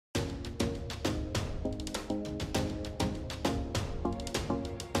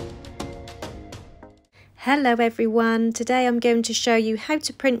Hello everyone, today I'm going to show you how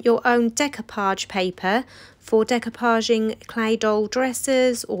to print your own decoupage paper for decoupaging clay doll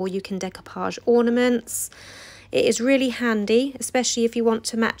dresses, or you can decoupage ornaments. It is really handy, especially if you want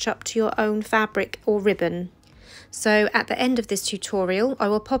to match up to your own fabric or ribbon. So at the end of this tutorial I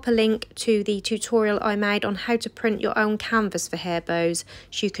will pop a link to the tutorial I made on how to print your own canvas for hair bows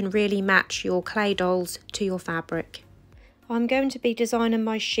so you can really match your clay dolls to your fabric. I'm going to be designing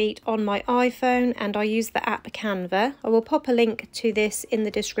my sheet on my iPhone and I use the app Canva. I will pop a link to this in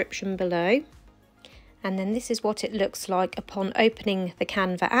the description below. And then this is what it looks like upon opening the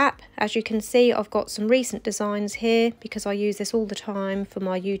Canva app. As you can see, I've got some recent designs here because I use this all the time for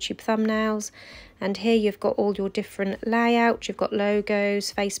my YouTube thumbnails. And here you've got all your different layouts. You've got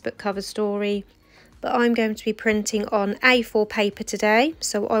logos, Facebook cover story. But I'm going to be printing on A4 paper today.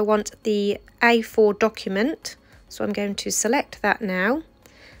 So I want the A4 document. So I'm going to select that now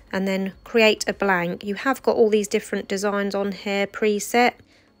and then create a blank. You have got all these different designs on here preset,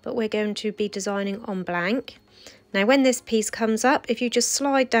 but we're going to be designing on blank. Now when this piece comes up, if you just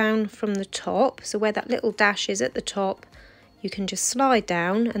slide down from the top, so where that little dash is at the top, you can just slide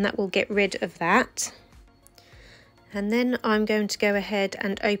down and that will get rid of that. And then I'm going to go ahead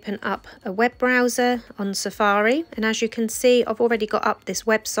and open up a web browser on Safari. And as you can see, I've already got up this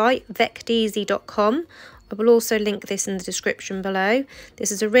website, 𝘱𝘳𝘬𝘪𝘭𝘪. I will also link this in the description below. This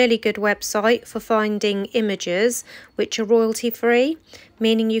is a really good website for finding images which are royalty free,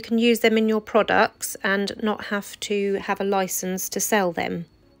 meaning you can use them in your products and not have to have a license to sell them.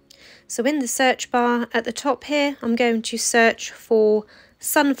 So in the search bar at the top here, I'm going to search for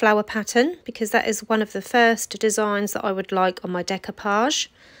sunflower pattern because that is one of the first designs that I would like on my decoupage.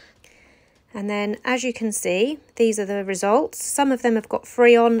 And then as you can see, these are the results. Some of them have got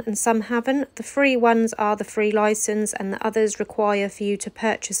free on and some haven't. The free ones are the free license and the others require for you to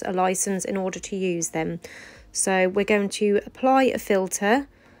purchase a license in order to use them. So we're going to apply a filter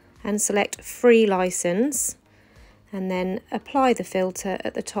and select free license and then apply the filter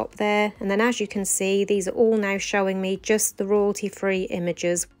at the top there. And then as you can see, these are all now showing me just the royalty free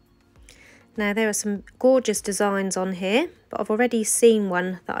images. Now there are some gorgeous designs on here, but I've already seen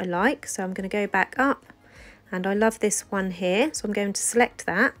one that I like, so I'm going to go back up and I love this one here, so I'm going to select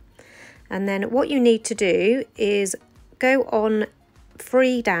that. And then what you need to do is go on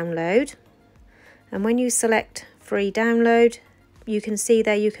free download, and when you select free download, you can see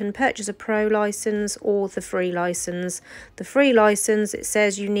there you can purchase a pro license or the free license. The free license, it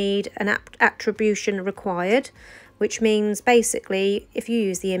says you need an attribution required, which means basically if you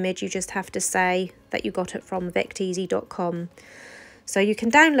use the image you just have to say that you got it from 𝘱𝘳𝘬𝘪𝘭𝘭. So you can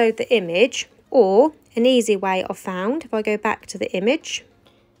download the image, or an easy way I've found, if I go back to the image,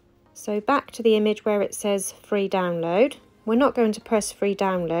 so back to the image where it says free download, we're not going to press free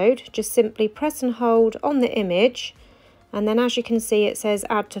download, just simply press and hold on the image, and then as you can see it says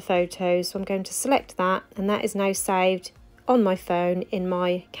add to photos, so I'm going to select that and that is now saved on my phone in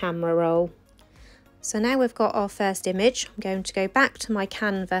my camera roll. So now we've got our first image, I'm going to go back to my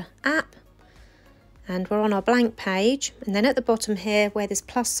Canva app and we're on our blank page, and then at the bottom here where this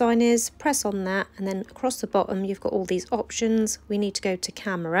plus sign is, press on that, and then across the bottom you've got all these options. We need to go to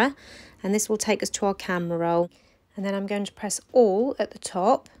camera and this will take us to our camera roll, and then I'm going to press all at the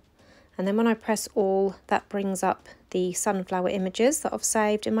top, and then when I press all that brings up the sunflower images that I've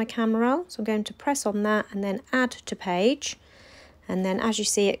saved in my camera roll. So I'm going to press on that and then add to page. And then as you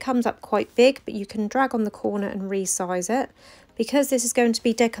see it comes up quite big, but you can drag on the corner and resize it. Because this is going to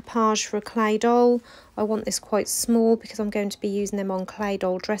be decoupage for a clay doll, I want this quite small because I'm going to be using them on clay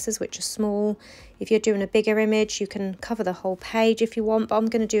doll dresses which are small. If you're doing a bigger image you can cover the whole page if you want, but I'm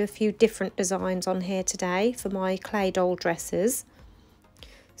going to do a few different designs on here today for my clay doll dresses.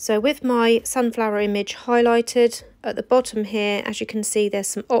 So with my sunflower image highlighted at the bottom here, as you can see there's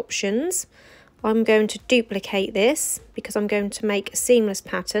some options. I'm going to duplicate this because I'm going to make a seamless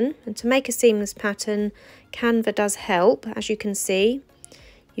pattern, and to make a seamless pattern Canva does help. As you can see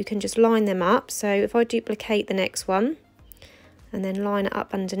you can just line them up, so if I duplicate the next one and then line it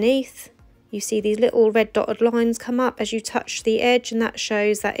up underneath, you see these little red dotted lines come up as you touch the edge, and that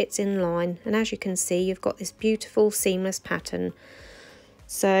shows that it's in line, and as you can see you've got this beautiful seamless pattern.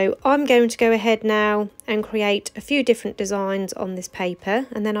 So I'm going to go ahead now and create a few different designs on this paper,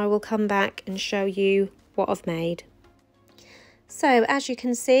 and then I will come back and show you what I've made. So as you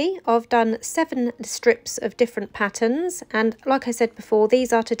can see I've done 7 strips of different patterns, and like I said before,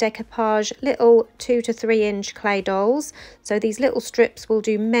 these are to decoupage little 2 to 3 inch clay dolls. So these little strips will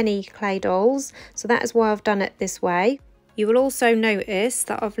do many clay dolls, so that is why I've done it this way. You will also notice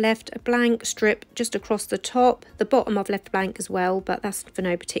that I've left a blank strip just across the top. The bottom I've left blank as well, but that's for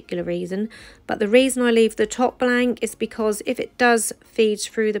no particular reason. But the reason I leave the top blank is because if it does feed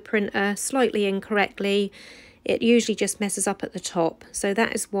through the printer slightly incorrectly, it usually just messes up at the top. So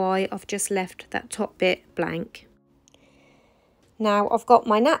that is why I've just left that top bit blank. Now I've got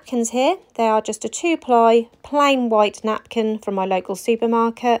my napkins here. They are just a 2-ply plain white napkin from my local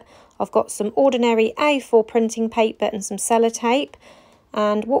supermarket. I've got some ordinary A4 printing paper and some sellotape.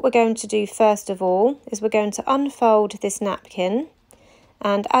 And what we're going to do first of all is we're going to unfold this napkin.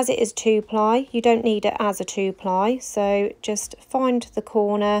 And as it is 2-ply, you don't need it as a 2-ply. So just find the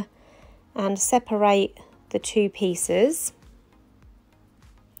corner and separate the two pieces.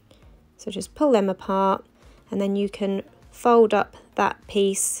 So just pull them apart, and then you can fold up that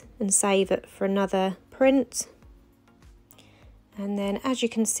piece and save it for another print. And then as you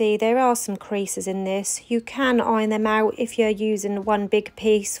can see, there are some creases in this. You can iron them out if you're using one big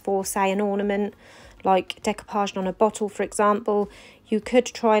piece for, say, an ornament like decoupage on a bottle, for example. You could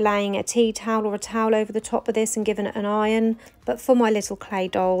try laying a tea towel or a towel over the top of this and giving it an iron, but for my little clay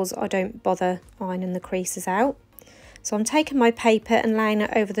dolls I don't bother ironing the creases out. So I'm taking my paper and laying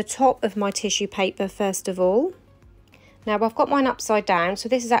it over the top of my tissue paper first of all. Now I've got mine upside down, so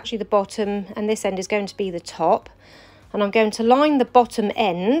this is actually the bottom and this end is going to be the top. And I'm going to line the bottom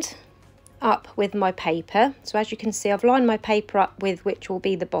end up with my paper. So as you can see, I've lined my paper up with which will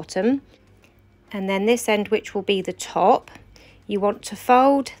be the bottom. And then this end, which will be the top. You want to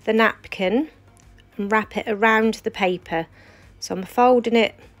fold the napkin and wrap it around the paper. So I'm folding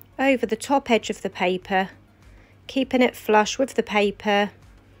it over the top edge of the paper, keeping it flush with the paper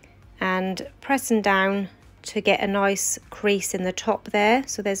and pressing down to get a nice crease in the top there,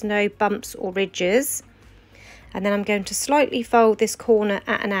 so there's no bumps or ridges. And then I'm going to slightly fold this corner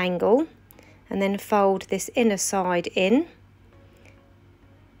at an angle and then fold this inner side in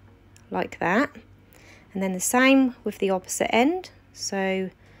like that. And then the same with the opposite end, so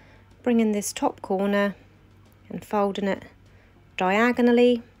bringing this top corner and folding it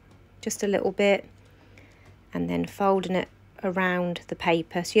diagonally just a little bit and then folding it around the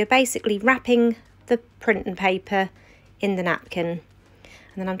paper. So you're basically wrapping the printing paper in the napkin. And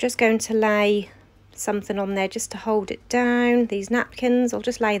then I'm just going to lay something on there just to hold it down. These napkins, I'll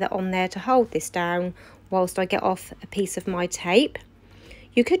just lay that on there to hold this down whilst I get off a piece of my tape.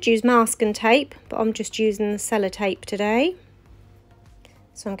 You could use masking tape, but I'm just using the sellotape today.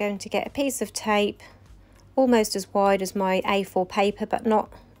 So I'm going to get a piece of tape almost as wide as my A4 paper, but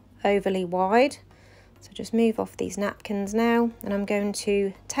not overly wide. So just move off these napkins now, and I'm going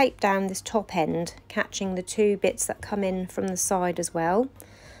to tape down this top end, catching the two bits that come in from the side as well.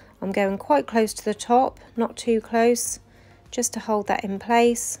 I'm going quite close to the top, not too close, just to hold that in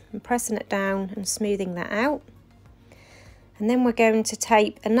place, and pressing it down and smoothing that out. And then we're going to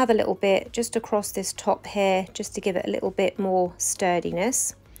tape another little bit just across this top here, just to give it a little bit more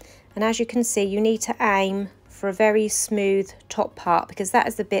sturdiness. And as you can see, you need to aim for a very smooth top part, because that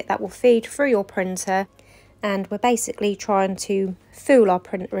is the bit that will feed through your printer. And we're basically trying to fool our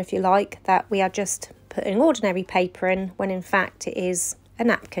printer, if you like, that we are just putting ordinary paper in, when in fact it is a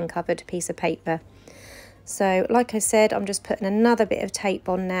napkin covered piece of paper. So like I said, I'm just putting another bit of tape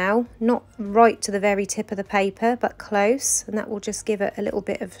on now, not right to the very tip of the paper, but close, and that will just give it a little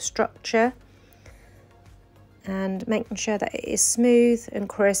bit of structure and making sure that it is smooth and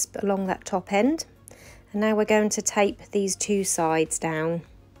crisp along that top end. And now we're going to tape these two sides down.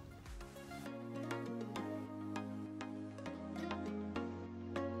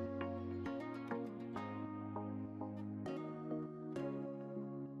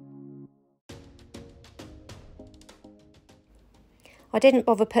 I didn't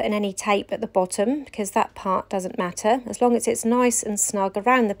bother putting any tape at the bottom because that part doesn't matter, as long as it's nice and snug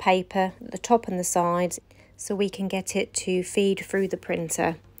around the paper at the top and the sides, so we can get it to feed through the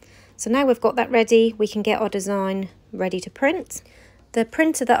printer. So now we've got that ready, we can get our design ready to print. The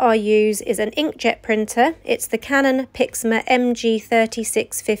printer that I use is an inkjet printer. It's the Canon Pixma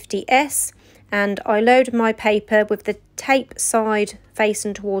MG3650S, and I load my paper with the tape side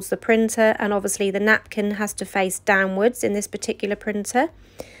facing towards the printer, and obviously the napkin has to face downwards in this particular printer.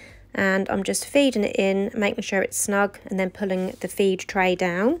 And I'm just feeding it in, making sure it's snug, and then pulling the feed tray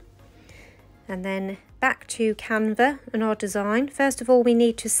down. And then back to Canva and our design. First of all, we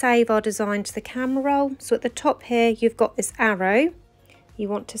need to save our design to the camera roll. So at the top here, you've got this arrow. You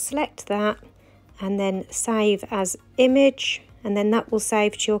want to select that and then save as image, and then that will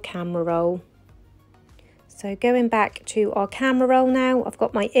save to your camera roll. So going back to our camera roll now, I've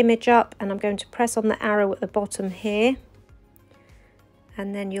got my image up and I'm going to press on the arrow at the bottom here.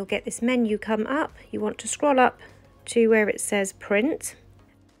 And then you'll get this menu come up. You want to scroll up to where it says print.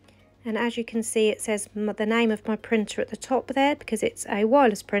 And as you can see, it says the name of my printer at the top there because it's a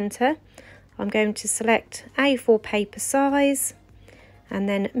wireless printer. I'm going to select A4 paper size, and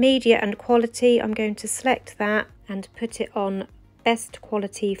then media and quality, I'm going to select that and put it on best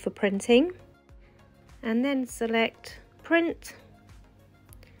quality for printing. And then select print.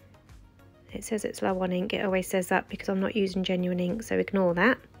 It says it's low on ink, it always says that because I'm not using genuine ink, so ignore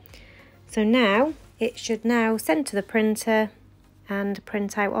that. So now, it should now send to the printer and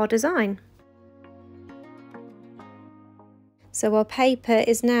print out our design. So our paper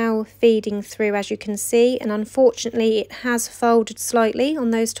is now feeding through, as you can see, and unfortunately it has folded slightly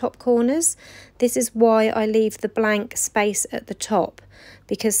on those top corners. This is why I leave the blank space at the top,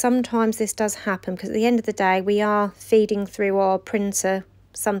 because sometimes this does happen, because at the end of the day we are feeding through our printer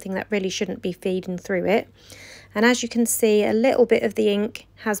something that really shouldn't be feeding through it. And as you can see, a little bit of the ink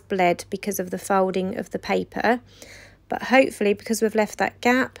has bled because of the folding of the paper. But hopefully, because we've left that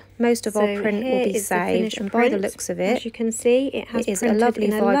gap, most of our print will be saved. And by the looks of it, as you can see, it is a lovely,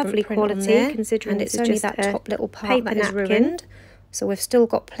 vibrant quality, considering and it's only that top little part that is ruined. So we've still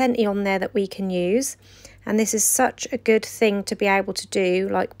got plenty on there that we can use. And this is such a good thing to be able to do,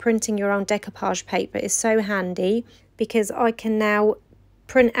 like printing your own decoupage paper is so handy, because I can now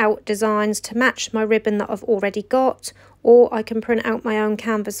print out designs to match my ribbon that I've already got, or I can print out my own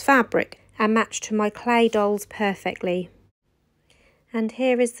canvas fabric and match to my clay dolls perfectly. And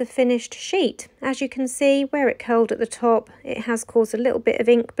here is the finished sheet. As you can see, where it curled at the top, it has caused a little bit of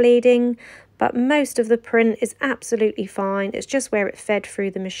ink bleeding, but most of the print is absolutely fine. It's just where it fed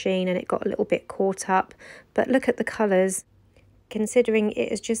through the machine and it got a little bit caught up. But look at the colours. Considering it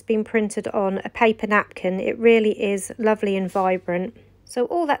has just been printed on a paper napkin, it really is lovely and vibrant. So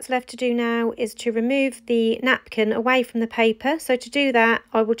all that's left to do now is to remove the napkin away from the paper. So to do that,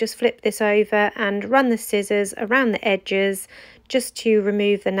 I will just flip this over and run the scissors around the edges just to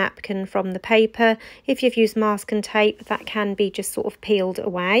remove the napkin from the paper. If you've used masking tape, that can be just sort of peeled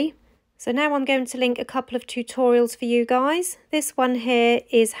away. So now I'm going to link a couple of tutorials for you guys. This one here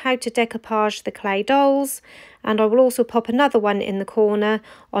is how to decoupage the clay dolls, and I will also pop another one in the corner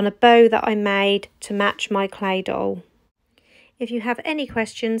on a bow that I made to match my clay doll. If you have any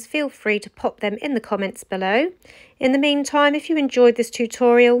questions, feel free to pop them in the comments below. In the meantime, if you enjoyed this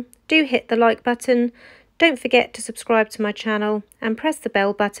tutorial, do hit the like button. Don't forget to subscribe to my channel and press the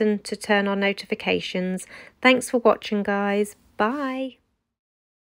bell button to turn on notifications. Thanks for watching, guys. Bye.